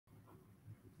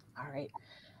All right.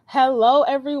 Hello,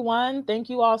 everyone. Thank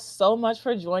you all so much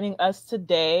for joining us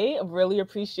today. Really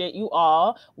appreciate you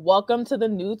all. Welcome to the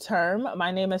new term.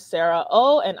 My name is Sarah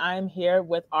O, and I'm here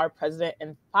with our president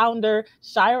and founder,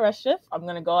 Shai Reshef. I'm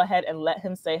going to go ahead and let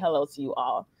him say hello to you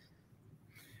all.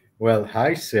 Well,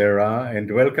 hi, Sarah,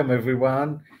 and welcome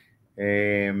everyone.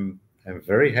 I'm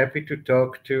very happy to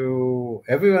talk to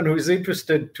everyone who is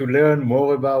interested to learn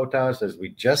more about us as we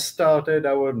just started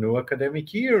our new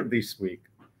academic year this week.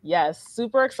 Yes,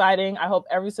 super exciting. I hope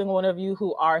every single one of you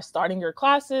who are starting your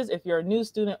classes, if you're a new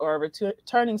student or a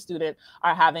returning student,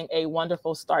 are having a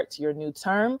wonderful start to your new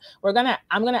term.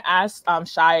 I'm gonna ask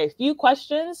Shai a few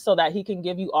questions so that he can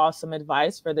give you all some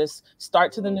advice for this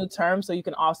start to the new term, so you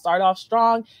can all start off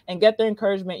strong and get the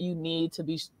encouragement you need to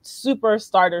be super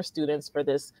starter students for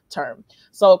this term.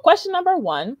 So, question number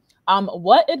one: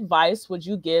 what advice would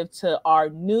you give to our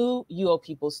new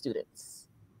UoPeople students?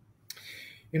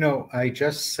 I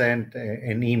just sent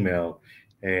an email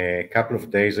a couple of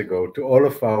days ago to all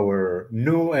of our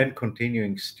new and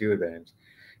continuing students,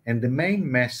 and the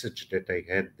main message that I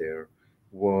had there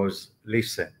was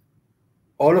listen,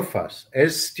 all of us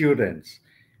as students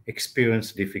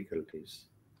experience difficulties.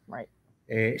 Right.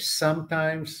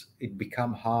 Sometimes it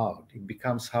becomes hard. It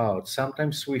becomes hard.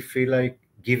 Sometimes we feel like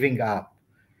giving up.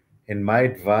 And my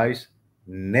advice,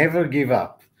 never give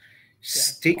up. Yeah.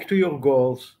 Stick to your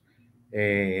goals.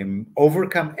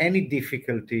 Overcome any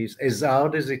difficulties, as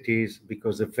hard as it is,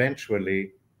 because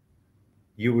eventually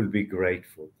you will be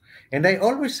grateful. And I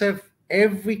always have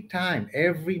every time,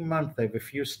 every month, I have a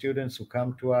few students who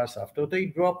come to us after they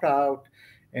drop out,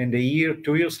 and a year,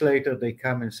 2 years later, they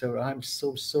come and say, I'm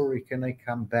so sorry, can I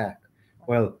come back?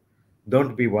 Well,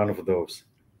 don't be one of those.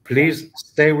 Yeah. Please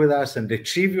stay with us and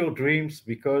achieve your dreams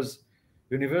because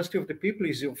University of the People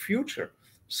is your future.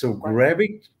 So Right. grab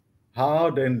it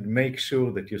hard and make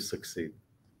sure that you succeed.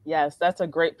 Yes, that's a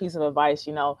great piece of advice.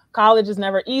 College is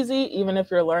never easy, even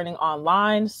if you're learning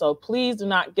online. So please do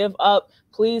not give up.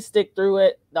 Please stick through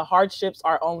it. The hardships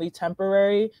are only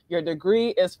temporary. Your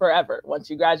degree is forever once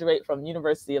you graduate from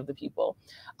University of the People.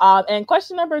 And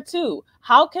question number two: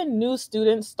 how can new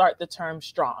students start the term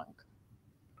strong?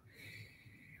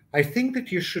 I think that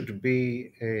you should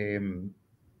be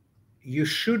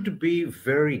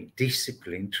very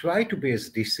disciplined. Try to be as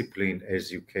disciplined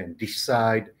as you can.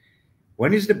 Decide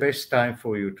when is the best time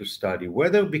for you to study,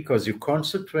 whether because you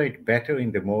concentrate better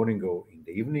in the morning or in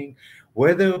the evening,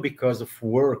 whether because of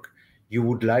work you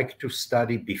would like to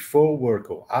study before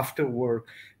work or after work.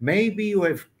 Maybe you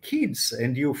have kids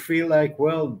and you feel like,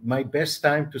 well, my best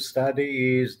time to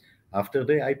study is after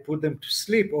I put them to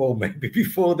sleep, or maybe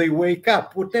before they wake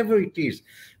up, whatever it is.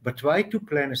 But try to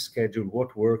plan a schedule,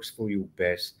 what works for you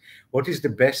best, what is the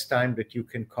best time that you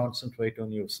can concentrate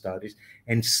on your studies,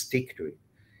 and stick to it.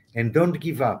 And don't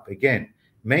give up. Again,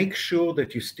 make sure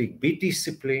that you stick, be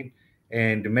disciplined,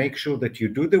 and make sure that you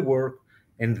do the work,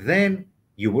 and then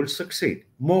you will succeed. Yeah.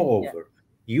 Moreover,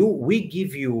 we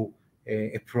give you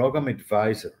a program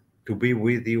advisor to be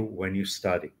with you when you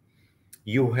study.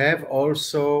 You have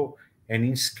also an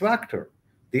instructor.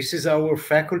 This is our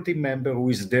faculty member who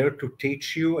is there to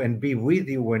teach you and be with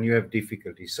you when you have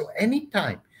difficulties. So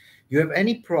anytime you have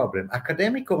any problem,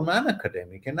 academic or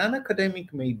non-academic, and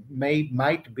non-academic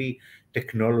might be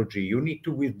technology, you need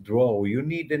to withdraw, you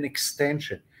need an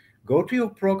extension, go to your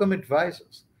program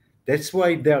advisors. That's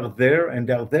why they're there, and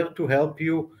they're there to help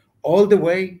you all the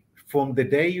way from the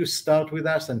day you start with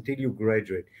us until you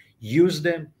graduate. Use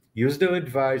them, use their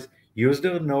advice, use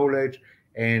their knowledge,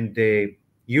 and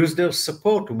use their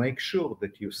support to make sure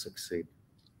that you succeed.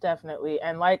 Definitely.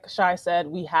 And like Shai said,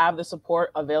 we have the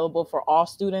support available for all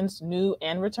students, new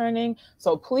and returning.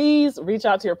 So please reach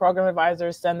out to your program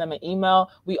advisors, send them an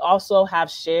email. We also have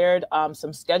shared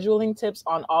some scheduling tips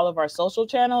on all of our social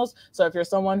channels. So if you're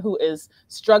someone who is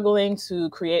struggling to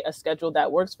create a schedule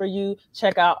that works for you,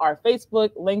 check out our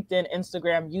Facebook, LinkedIn,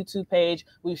 Instagram, YouTube page.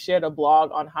 We've shared a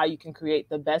blog on how you can create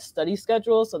the best study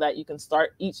schedule so that you can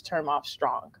start each term off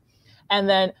strong. And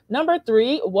then number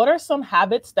three, what are some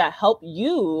habits that help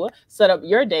you set up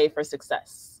your day for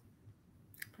success?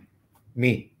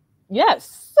 Me.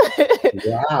 Yes.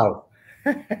 Wow.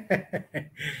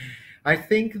 I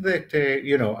think that,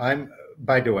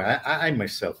 by the way, I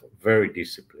myself am very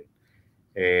disciplined.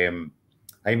 Um,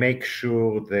 I make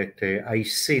sure that I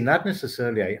see, not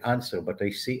necessarily I answer, but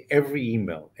I see every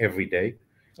email every day.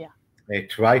 Yeah. I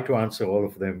try to answer all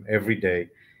of them every day.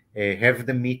 Have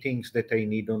the meetings that I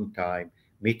need on time,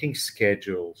 meeting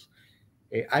schedules.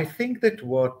 I think that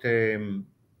what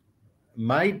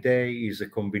my day is a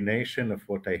combination of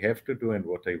what I have to do and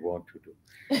what I want to do.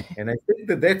 And I think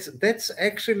that that's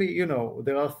actually,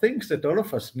 there are things that all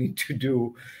of us need to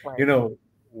do. Right. You know,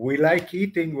 we like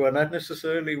eating,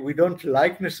 we don't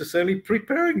like necessarily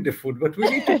preparing the food, but we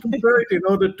need to prepare it in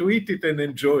order to eat it and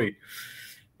enjoy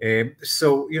it.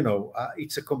 So,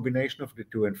 it's a combination of the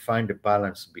two, and find a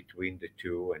balance between the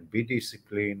two, and be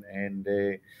disciplined, and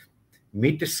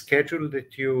meet the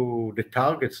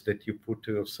targets that you put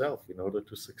to yourself in order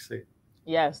to succeed.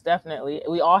 Yes, definitely.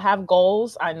 We all have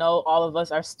goals. I know all of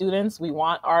us are students. We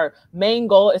want our main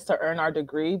goal is to earn our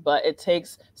degree, but it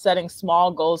takes setting small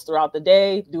goals throughout the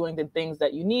day, doing the things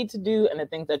that you need to do and the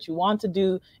things that you want to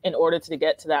do in order to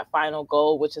get to that final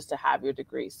goal, which is to have your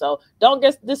degree. So don't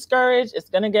get discouraged.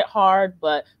 It's going to get hard,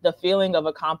 but the feeling of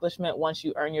accomplishment once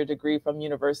you earn your degree from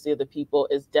University of the People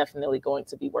is definitely going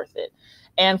to be worth it.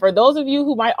 And for those of you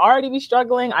who might already be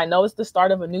struggling, I know it's the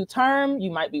start of a new term. You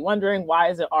might be wondering, why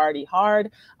is it already hard?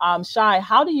 Shai,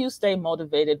 how do you stay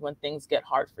motivated when things get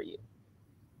hard for you?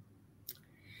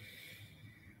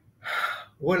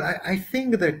 Well, I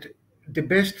think that the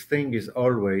best thing is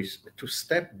always to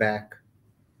step back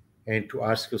and to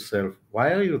ask yourself,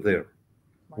 why are you there?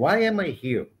 Why am I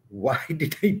here? Why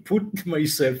did I put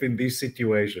myself in this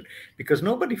situation? Because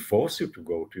nobody forced you to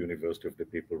go to University of the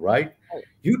People, right?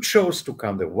 You chose to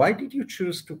come there. Why did you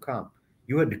choose to come?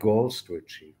 You had goals to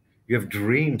achieve. You have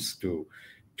dreams that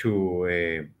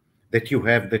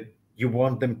you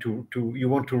want them you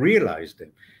want to realize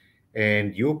them.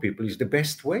 And UoPeople is the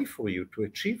best way for you to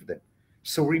achieve them.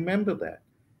 So remember that.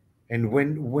 And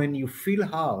when you feel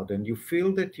hard and you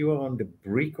feel that you are on the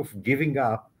brink of giving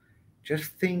up,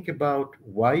 just think about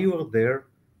why you are there,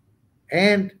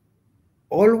 and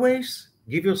always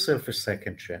give yourself a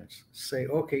second chance. Say,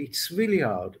 okay, it's really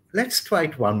hard. Let's try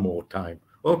it one more time.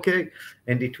 Okay.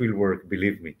 And it will work.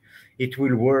 Believe me, it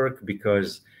will work,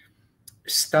 because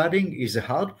studying is a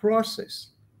hard process,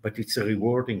 but it's a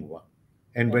rewarding one.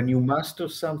 And when you master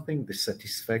something, the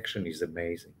satisfaction is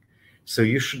amazing. So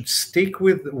you should stick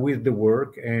with the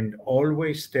work, and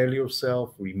always tell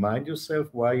yourself, remind yourself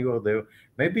why you are there.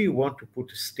 Maybe you want to put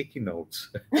sticky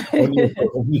notes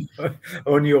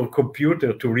on your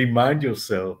computer to remind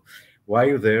yourself why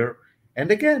you're there.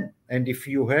 And again, and if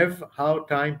you have hard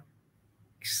time,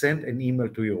 send an email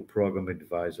to your program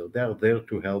advisor. They are there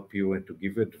to help you and to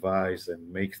give advice and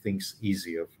make things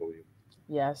easier for you.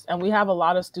 Yes. And we have a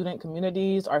lot of student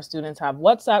communities. Our students have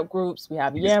WhatsApp groups. We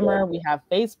have Yammer. We have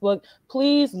Facebook.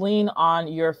 Please lean on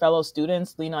your fellow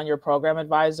students, lean on your program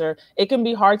advisor. It can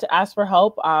be hard to ask for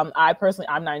help. I'm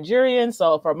Nigerian.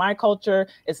 So for my culture,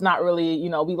 it's not really,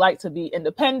 we like to be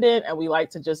independent and we like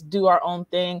to just do our own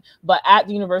thing. But at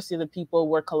the University of the People,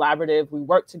 we're collaborative. We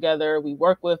work together.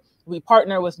 We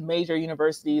partner with major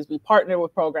universities, we partner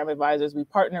with program advisors, we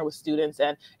partner with students,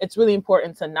 and it's really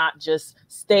important to not just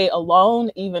stay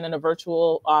alone, even in a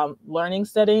virtual learning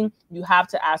setting. You have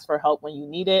to ask for help when you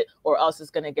need it, or else it's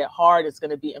going to get hard. It's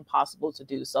going to be impossible to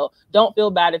do. So don't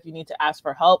feel bad if you need to ask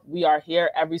for help. We are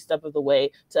here every step of the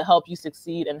way to help you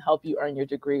succeed and help you earn your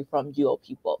degree from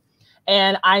UoPeople.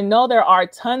 And I know there are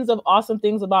tons of awesome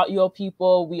things about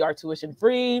UoPeople. We are tuition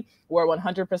free. We're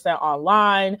 100%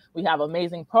 online. We have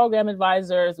amazing program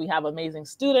advisors. We have amazing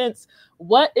students.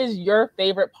 What is your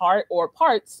favorite part or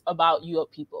parts about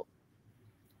UoPeople?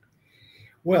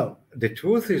 Well, the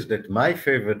truth is that my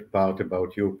favorite part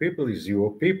about UoPeople is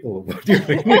UoPeople. What do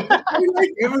you mean? I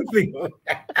like everything.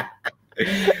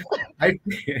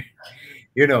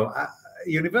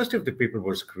 University of the People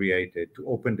was created to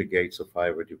open the gates of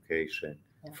higher education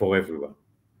for everyone.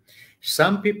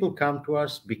 Some people come to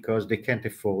us because they can't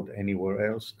afford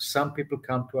anywhere else. Some people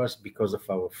come to us because of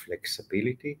our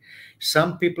flexibility.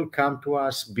 Some people come to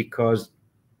us because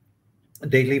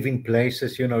they live in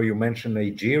places, you mentioned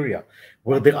Nigeria,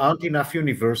 where there aren't enough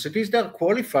universities. They're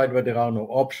qualified, but there are no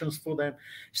options for them.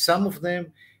 Some of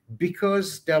them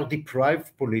because they are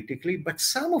deprived politically, but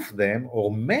some of them,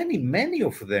 or many, many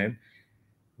of them,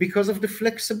 because of the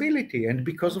flexibility and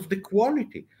because of the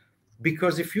quality.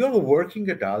 Because if you're a working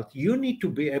adult, you need to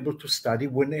be able to study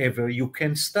whenever you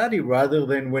can study, rather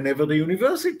than whenever the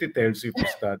university tells you to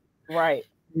study. Right.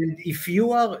 And if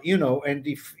you are,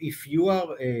 if you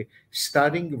are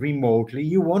studying remotely,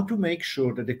 you want to make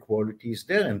sure that the quality is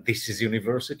there. And this is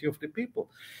University of the People.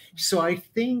 So I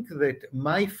think that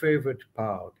my favorite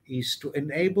part is to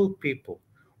enable people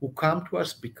who come to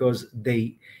us because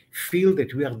they feel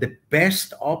that we are the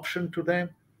best option to them.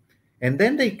 And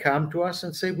then they come to us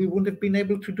and say, we wouldn't have been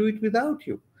able to do it without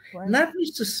you. Right. Not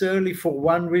necessarily for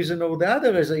one reason or the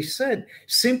other, as I said,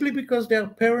 simply because they are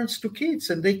parents to kids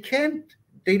and they can't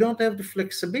they don't have the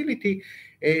flexibility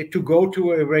to go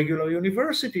to a regular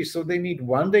university. So they need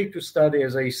one day to study,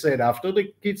 as I said, after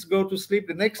the kids go to sleep,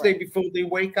 the next day before they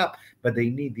wake up. But they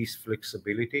need this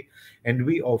flexibility, and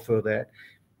we offer that.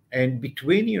 And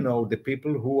between, the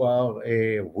people who are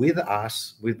with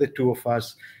us, with the two of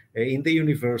us in the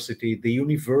university, the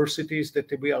universities that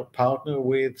we are partner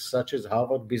with, such as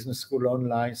Harvard Business School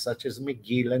Online, such as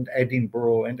McGill and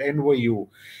Edinburgh and NYU,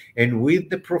 and with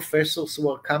the professors who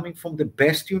are coming from the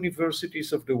best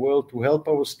universities of the world to help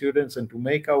our students and to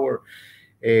make our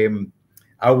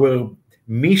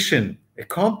mission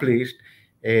accomplished.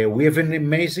 We have an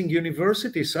amazing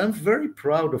university, so I'm very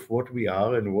proud of what we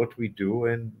are and what we do,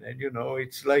 and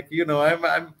it's like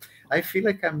I feel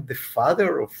like I'm the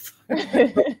father of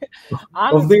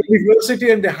of the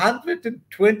university and the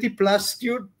 120 plus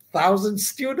thousand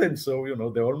students. So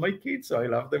they're all my kids, so I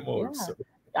love them all. Yeah. So.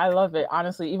 I love it.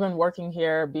 Honestly, even working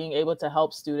here, being able to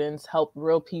help students, help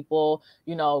real people,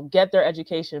 get their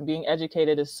education. Being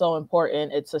educated is so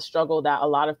important. It's a struggle that a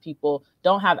lot of people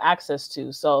don't have access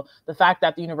to. So the fact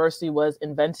that the university was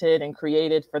invented and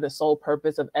created for the sole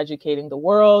purpose of educating the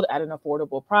world at an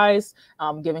affordable price,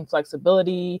 giving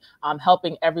flexibility,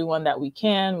 helping everyone that we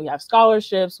can. We have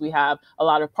scholarships. We have a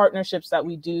lot of partnerships that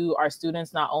we do. Our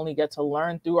students not only get to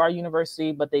learn through our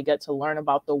university, but they get to learn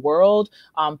about the world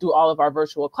through all of our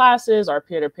virtual classes, our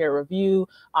peer-to-peer review.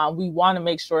 We want to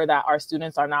make sure that our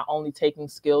students are not only taking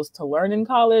skills to learn in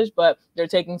college, but they're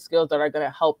taking skills that are going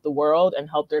to help the world and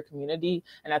help their community.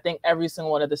 And I think every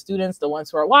single one of the students, the ones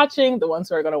who are watching, the ones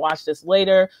who are going to watch this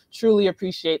later, truly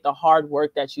appreciate the hard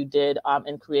work that you did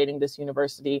in creating this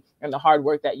university and the hard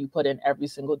work that you put in every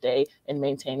single day in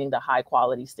maintaining the high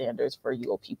quality standards for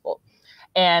UoPeople.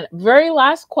 And very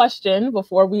last question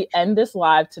before we end this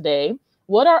live today.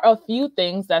 What are a few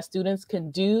things that students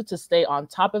can do to stay on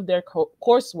top of their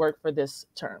coursework for this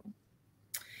term?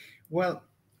 Well,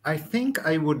 I think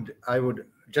I would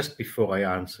just before I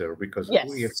answer, because we have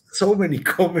Yes. so many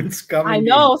comments coming. I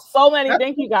know, so many.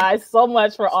 Thank you guys so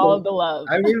much for all of the love.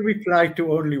 I will reply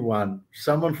to only one.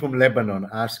 Someone from Lebanon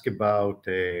asked about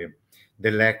the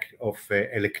lack of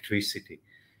electricity.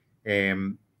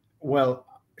 Well,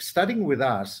 studying with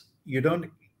us,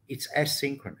 it's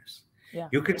asynchronous. Yeah.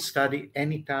 You can study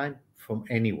anytime from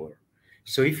anywhere.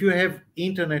 So if you have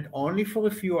internet only for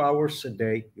a few hours a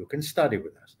day, you can study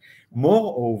with us.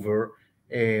 Moreover,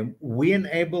 we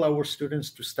enable our students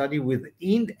to study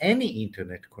within any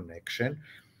internet connection.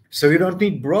 So you don't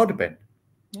need broadband.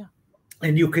 Yeah.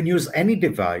 And you can use any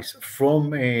device,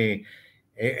 from a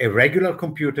regular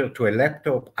computer to a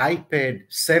laptop, iPad,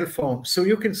 cell phone. So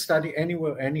you can study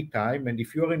anywhere, anytime. And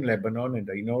if you're in Lebanon, and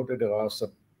I know that there are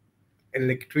some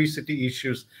electricity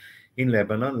issues in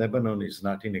Lebanon. Lebanon is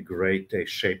not in a great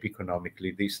shape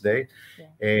economically these days.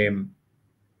 Yeah.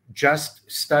 Just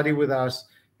study with us,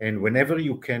 and whenever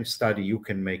you can study, you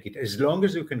can make it. As long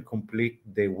as you can complete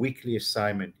the weekly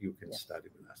assignment, you can study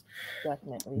with us.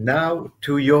 Definitely. Now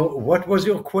to what was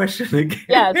your question again?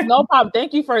 Yes, no problem.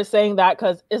 Thank you for saying that,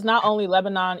 because it's not only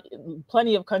Lebanon.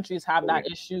 Plenty of countries have that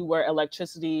issue where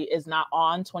electricity is not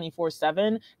on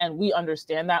 24/7. And we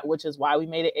understand that, which is why we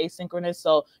made it asynchronous.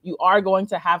 So you are going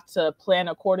to have to plan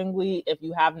accordingly if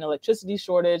you have an electricity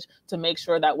shortage, to make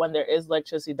sure that when there is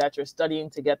electricity that you're studying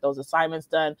to get those assignments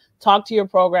done. Talk to your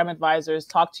program advisors,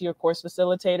 talk to your course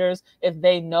facilitators. If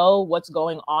they know what's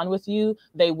going on with you,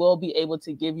 they will be able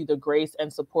to give you the grace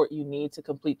and support you need to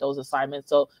complete those assignments.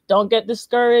 So don't get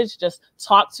discouraged. Just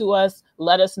talk to us.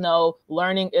 Let us know.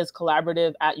 Learning is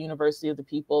collaborative at University of the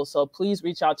People. So please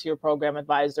reach out to your program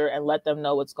advisor and let them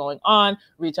know what's going on.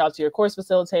 Reach out to your course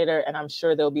facilitator, and I'm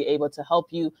sure they'll be able to help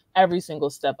you every single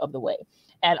step of the way.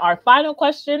 And our final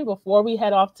question before we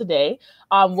head off today,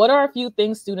 what are a few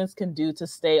things students can do to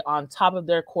stay on top of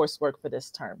their coursework for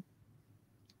this term?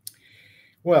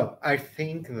 Well, I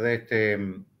think that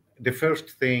the first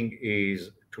thing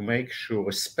is to make sure,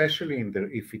 especially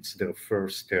if it's their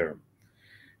first term,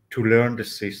 to learn the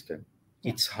system.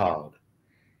 Yeah. It's hard.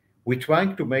 We're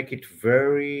trying to make it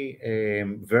very,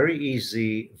 very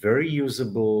easy, very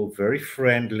usable, very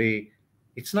friendly.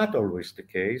 It's not always the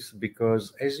case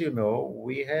because, as you know,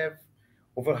 we have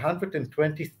over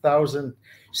 120,000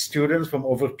 students from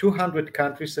over 200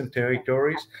 countries and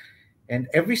territories, and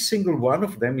every single one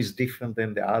of them is different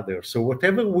than the other. So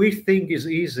whatever we think is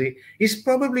easy is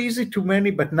probably easy to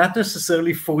many, but not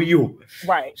necessarily for you.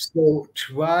 Right. So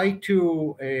try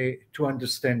to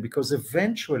understand, because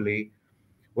eventually,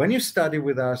 when you study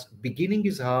with us, beginning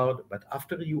is hard, but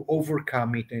after you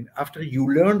overcome it and after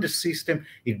you learn the system,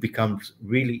 it becomes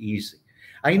really easy.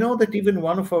 I know that even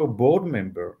one of our board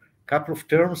members, a couple of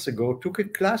terms ago, took a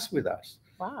class with us.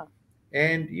 Wow.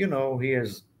 And, he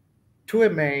has 2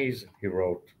 MAs. He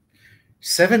wrote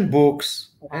 7 books.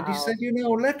 And he Wow. said,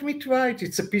 let me try it.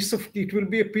 It will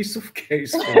be a piece of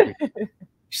case for me.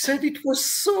 He said it was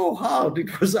so hard.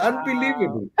 It was Wow.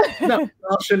 unbelievable. Now,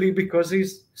 partially because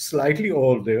he's slightly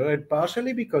older and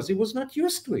partially because he was not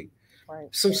used to it. Right.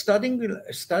 So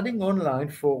studying online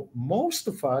for most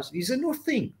of us is a new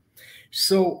thing.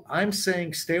 So I'm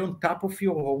saying stay on top of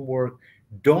your homework.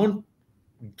 Don't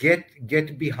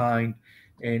get behind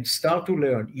and start to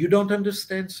learn. You don't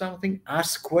understand something,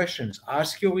 ask questions,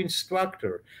 ask your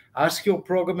instructor, ask your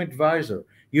program advisor.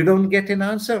 You don't get an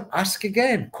answer, ask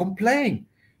again, complain.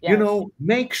 Yes.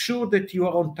 Make sure that you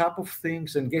are on top of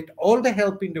things and get all the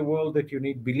help in the world that you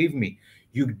need. Believe me,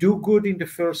 you do good in the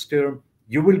first term,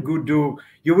 you will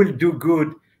do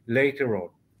good later on.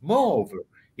 Yes. Moreover,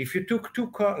 if you took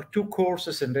two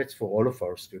courses, and that's for all of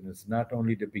our students, not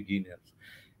only the beginners,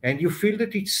 and you feel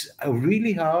that it's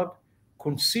really hard,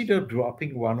 consider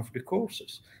dropping one of the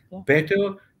courses. Yeah.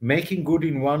 Better making good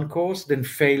in one course than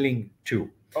failing two.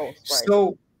 Both. Right.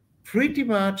 So, pretty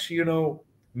much,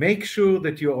 make sure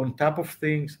that you're on top of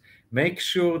things, make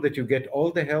sure that you get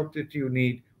all the help that you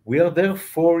need. We are there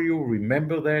for you.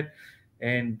 Remember that.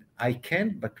 And I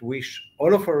can't but wish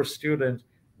all of our students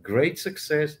great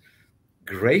success,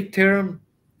 great term,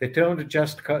 the term that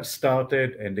just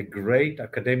started, and a great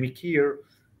academic year.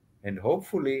 And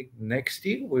hopefully next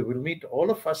year we will meet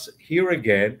all of us here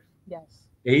again Yes.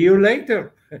 a year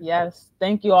later. Yes.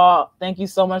 Thank you all. Thank you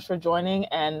so much for joining,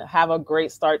 and have a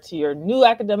great start to your new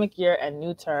academic year and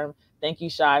new term. Thank you,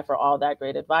 Shai, for all that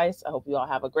great advice. I hope you all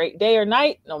have a great day or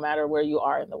night, no matter where you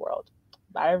are in the world.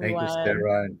 Bye, Thank you, everyone.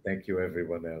 Sarah, and thank you,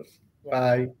 everyone else. Yes.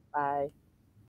 Bye. Bye.